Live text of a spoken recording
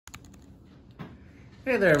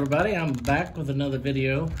Hey there everybody, I'm back with another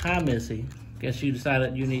video. Hi Missy. Guess you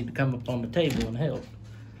decided you need to come up on the table and help.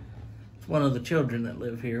 It's one of the children that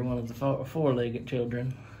live here, one of the four-legged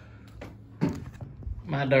children.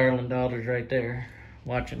 My darling daughter's right there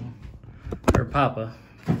watching her papa.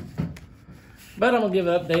 But I'm gonna give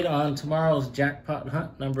an update on tomorrow's jackpot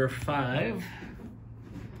hunt number 5.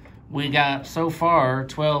 We got so far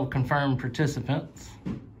 12 confirmed participants.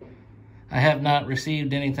 I have not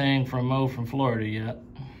received anything from Mo from Florida yet.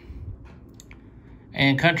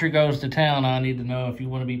 And country goes to town. I need to know if you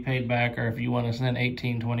want to be paid back or if you want to send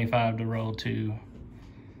 $18.25 to roll to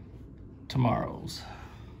tomorrow's.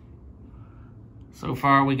 So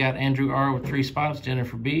far, we got Andrew R with 3 spots,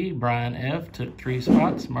 Jennifer B, Brian F took 3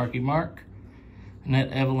 spots, Marky Mark,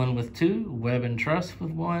 Annette Evelyn with 2, Webb and Truss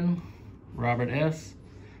with 1, Robert S,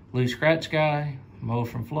 Lou Scratch Guy, Mo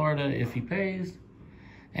from Florida if he pays,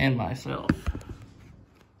 and myself.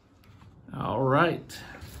 All right,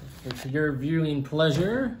 it's your viewing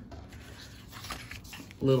pleasure.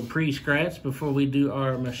 A little pre-scratch before we do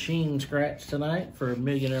our machine scratch tonight for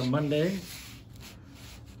Millionaire Monday.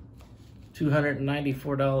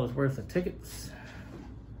 $294 worth of tickets,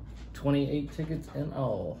 28 tickets in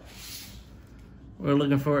all. We're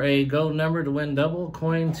looking for a gold number to win double,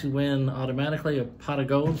 coin to win automatically a pot of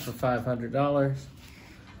gold for $500,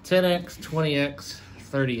 10x, 20x,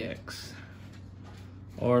 30x,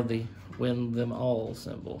 or the win them all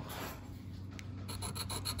symbol.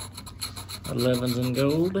 11s in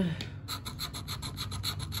gold.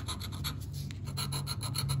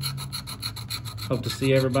 Hope to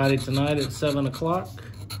see everybody tonight at 7 o'clock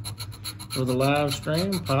for the live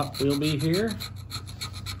stream. Pop will be here.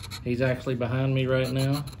 He's actually behind me right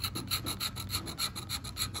now.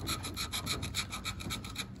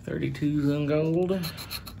 32s in gold.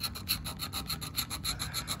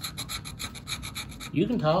 You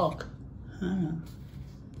can talk.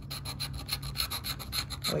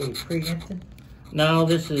 What are you preempting? No,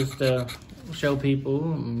 this is to show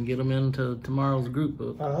people and get them into tomorrow's group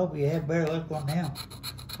book. I hope you have better luck on them.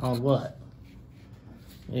 On what?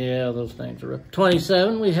 Yeah, those things are up.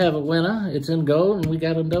 27, we have a winner. It's in gold, and we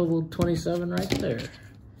got a double 27 right there.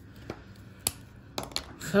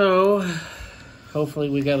 So, hopefully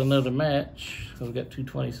we got another match. So we got 2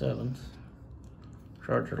 27s.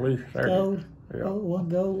 Charger loose. Gold? Yep. Oh, 1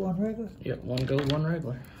 gold, 1 regular? Yep, 1 gold, 1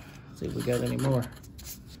 regular. Let's see if we got any more.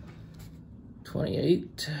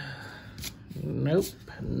 28. Nope,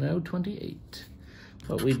 no 28.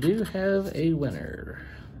 But we do have a winner.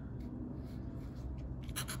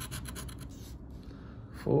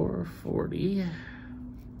 440.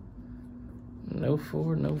 No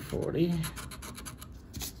 4, no 40.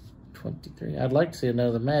 23. I'd like to see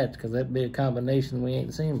another match because that'd be a combination we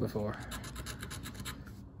ain't seen before.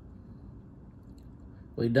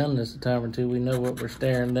 We've done this a time or two. We know what we're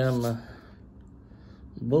staring down the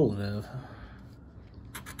bullet of.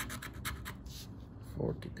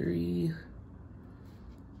 43.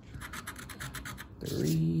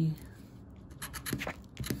 3.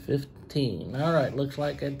 15. All right, looks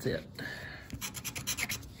like that's it.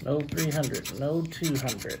 No 300, no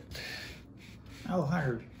 200. No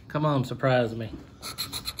 100. Come on, surprise me.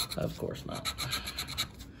 Of course not.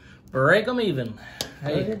 Break them even.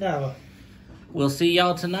 Hey, $30. we'll see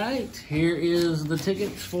y'all tonight. Here is the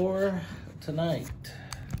tickets for tonight.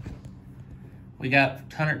 We got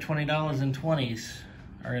 $120 in 20s,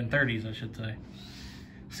 or in 30s, I should say.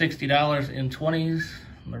 $60 in 20s,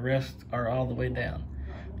 and the rest are all the way down.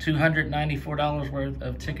 $294 worth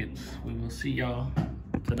of tickets. We will see y'all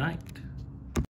tonight.